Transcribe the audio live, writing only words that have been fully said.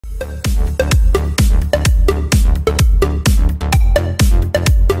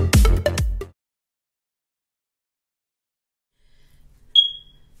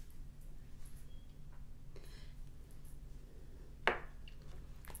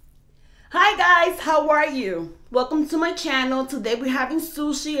how are you? Welcome to my channel. Today we're having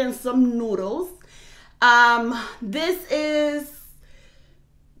sushi and some noodles.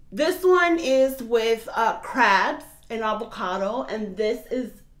 This one is with crabs and avocado, and this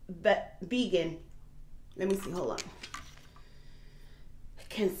is vegan. Let me see, hold on. I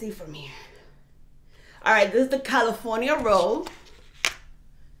can't see from here. All right, this is the California roll.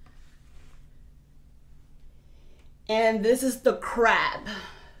 And this is the crab.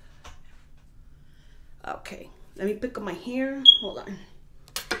 Okay, let me pick up my hair. Hold on.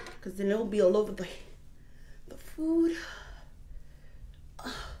 Because then it'll be all over the food.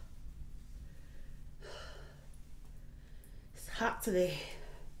 It's hot today.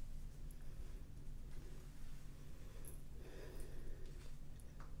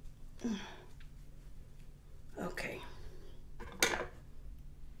 Okay.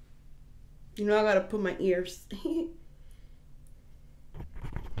 You know I gotta put my ears.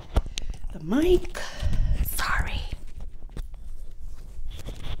 The mic. Sorry.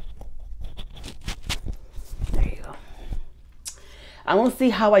 There you go. I want to see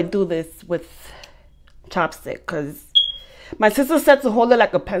how I do this with chopstick, because my sister said to hold it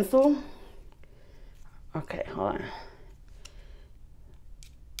like a pencil. Okay, hold on.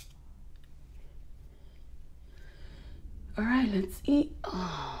 All right, let's eat.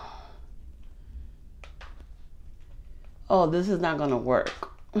 Oh, this is not gonna work.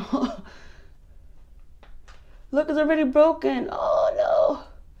 Look, it's already broken. Oh no.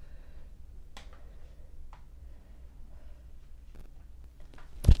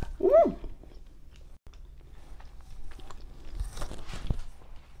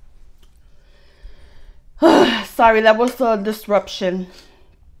 Sorry, that was a disruption.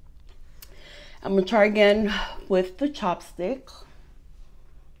 I'm gonna try again with the chopstick.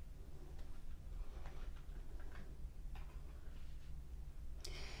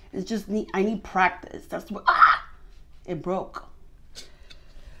 It's just I need practice. That's what, it broke.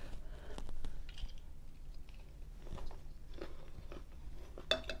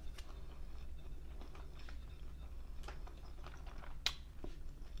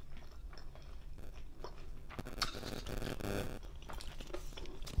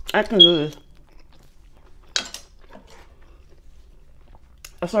 I can do this.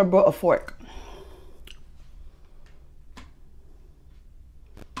 So I brought a fork.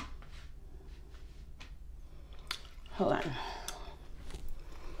 Hold on.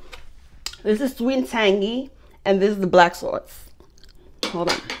 This is sweet and tangy, and this is the black sauce. Hold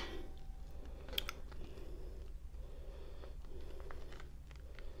on.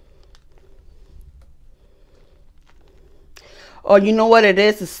 Oh, you know what it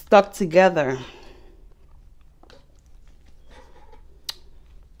is? It's stuck together.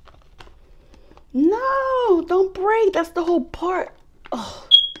 No, don't break. That's the whole part. Oh,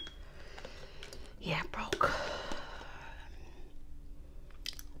 yeah, it broke.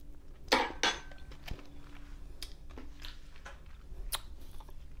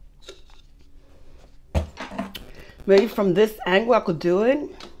 Maybe from this angle I could do it.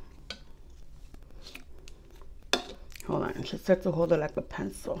 Hold on, she said to hold it like a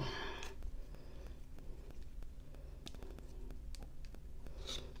pencil.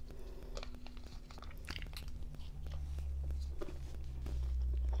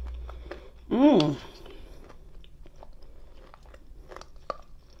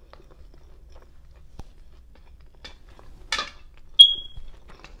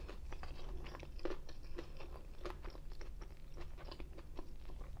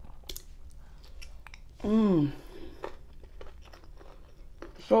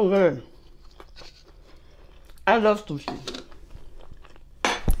 So good. I love sushi.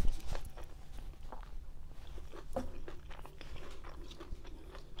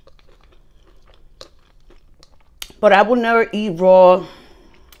 But I will never eat raw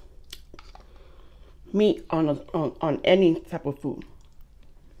meat on any type of food.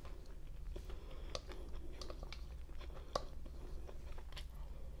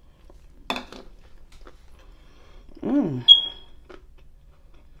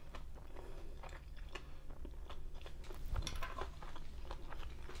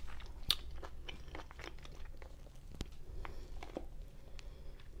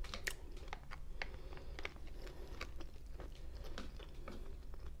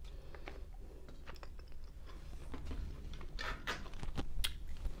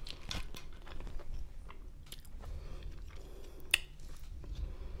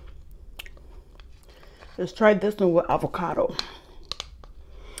 Let's try this one with avocado.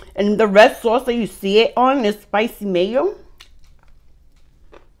 And the red sauce that you see it on is spicy mayo.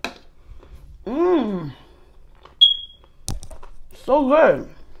 So good.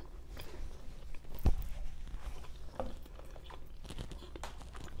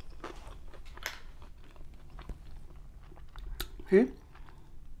 Okay.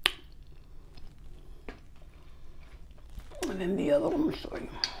 And then the other one, I'll show you.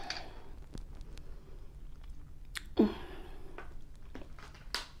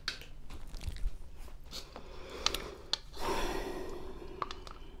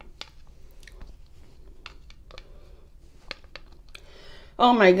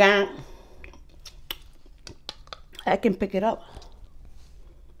 Oh my God. I can pick it up.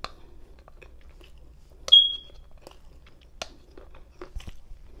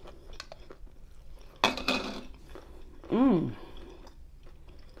 Mmm.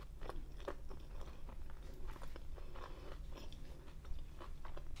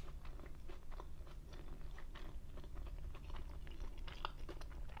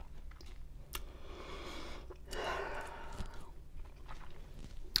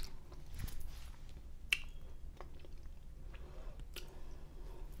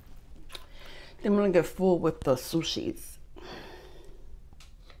 I'm gonna get full with the sushis.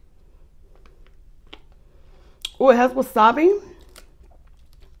 Oh, it has wasabi?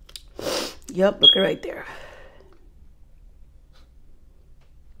 Yep, look at right there.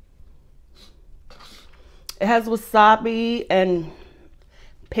 It has wasabi and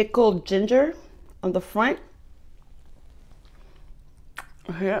pickled ginger on the front.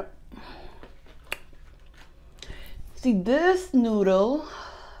 Here. See, this noodle,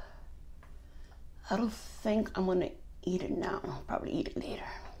 I don't think I'm gonna eat it now. I'll probably eat it later.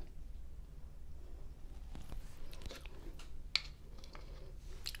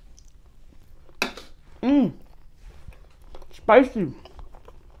 Mmm. Spicy.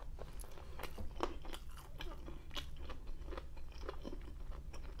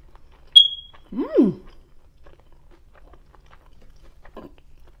 Mmm.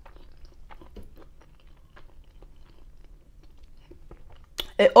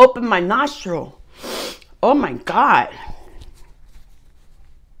 It opened my nostril. Oh my God.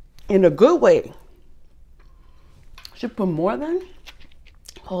 In a good way. Should put more then?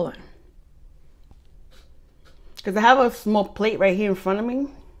 Hold on. Because I have a small plate right here in front of me.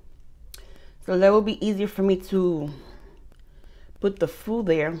 So that will be easier for me to put the food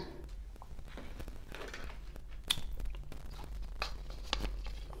there.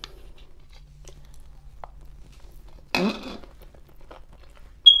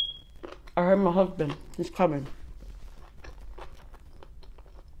 I heard my husband. He's coming.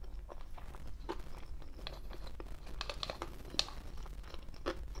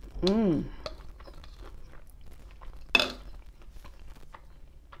 Mmm.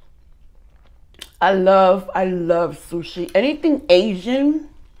 I love sushi. Anything Asian,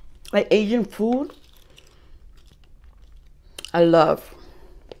 like Asian food, I love.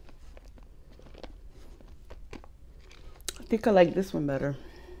 I think I like this one better.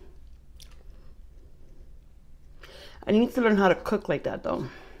 I need to learn how to cook like that though.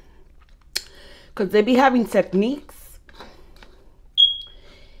 Because they be having techniques.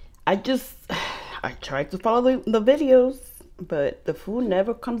 I try to follow the videos, but the food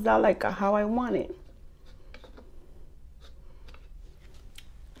never comes out like how I want it.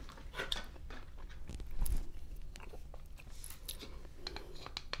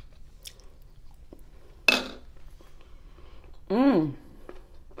 Mmm.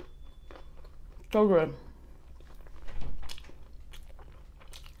 So good.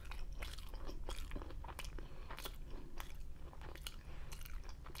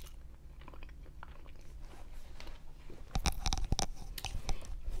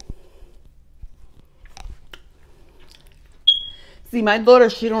 See, my daughter,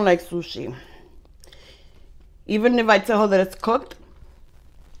 she don't like sushi. Even if I tell her that it's cooked,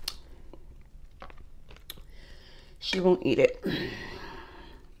 she won't eat it.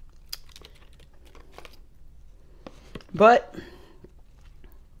 But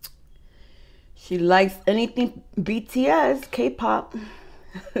she likes anything BTS, K-pop.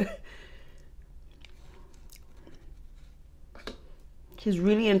 She's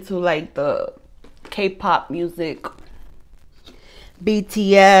really into like the K-pop music.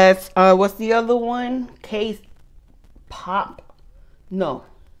 BTS, what's the other one? K-pop? No.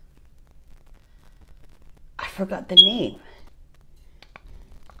 I forgot the name.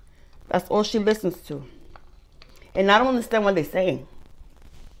 That's all she listens to. And I don't understand what they're saying.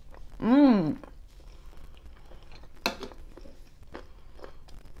 Mmm.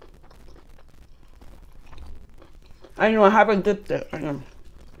 I know I haven't dipped it. I know.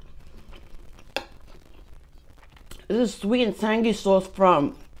 This is sweet and tangy sauce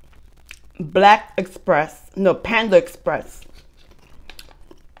from Black Express. No, Panda Express.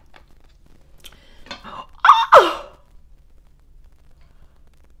 Oh!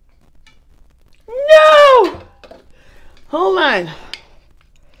 No! Hold on.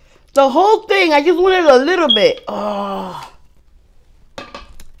 The whole thing, I just wanted a little bit. Oh.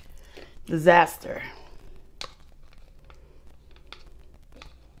 Disaster.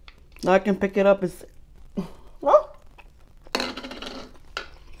 Now I can pick it up and... Oh,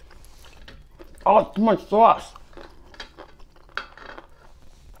 oh, too much sauce.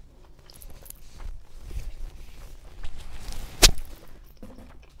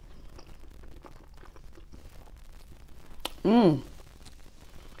 Mmm.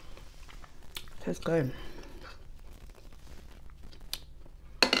 Tastes good.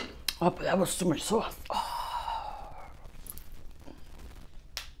 Oh, but that was too much sauce. Oh.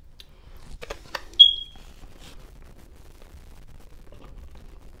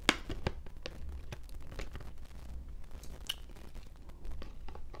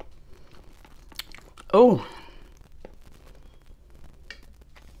 Oh.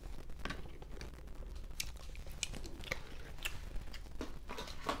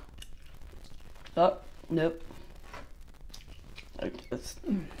 Oh, nope. Like this.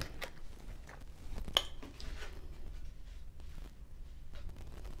 Mmm.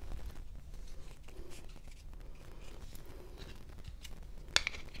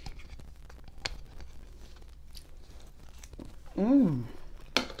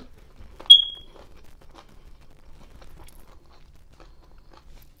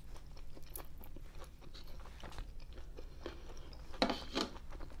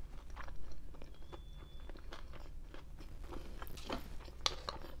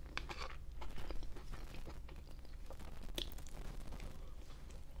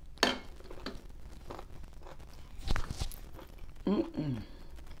 Mm-mm.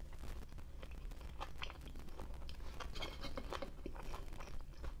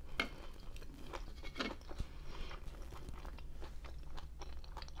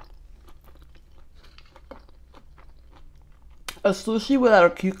 A sushi without a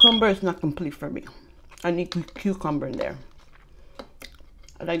cucumber is not complete for me. I need cucumber in there.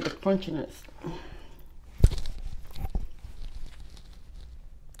 I like the crunchiness.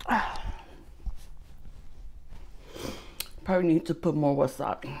 Probably need to put more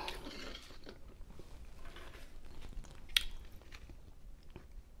wasabi.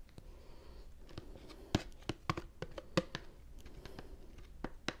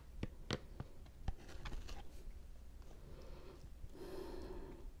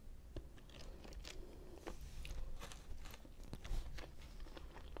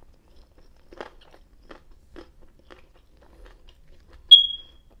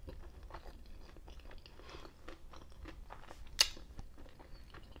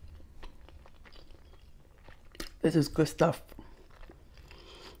 This is good stuff.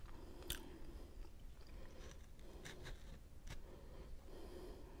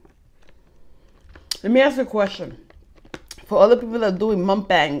 Let me ask you a question. For other people that are doing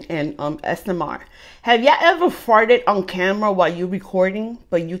mukbang and SMR, have y'all ever farted on camera while you're recording,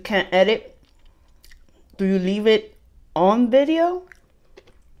 but you can't edit? Do you leave it on video?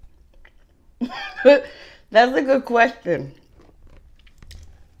 That's a good question.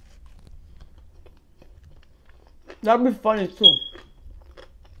 That'd be funny too.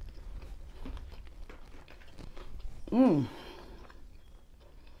 Mmm.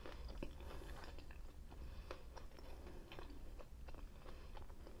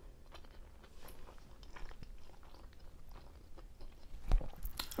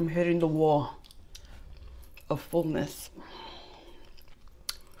 I'm hitting the wall of fullness.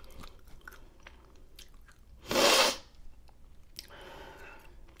 I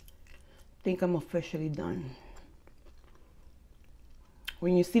think I'm officially done.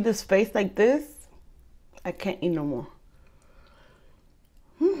 When you see this face like this, I can't eat no more.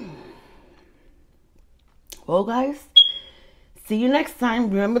 Well, guys, see you next time.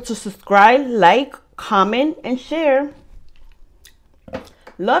 Remember to subscribe, like, comment, and share.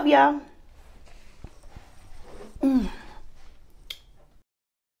 Love y'all.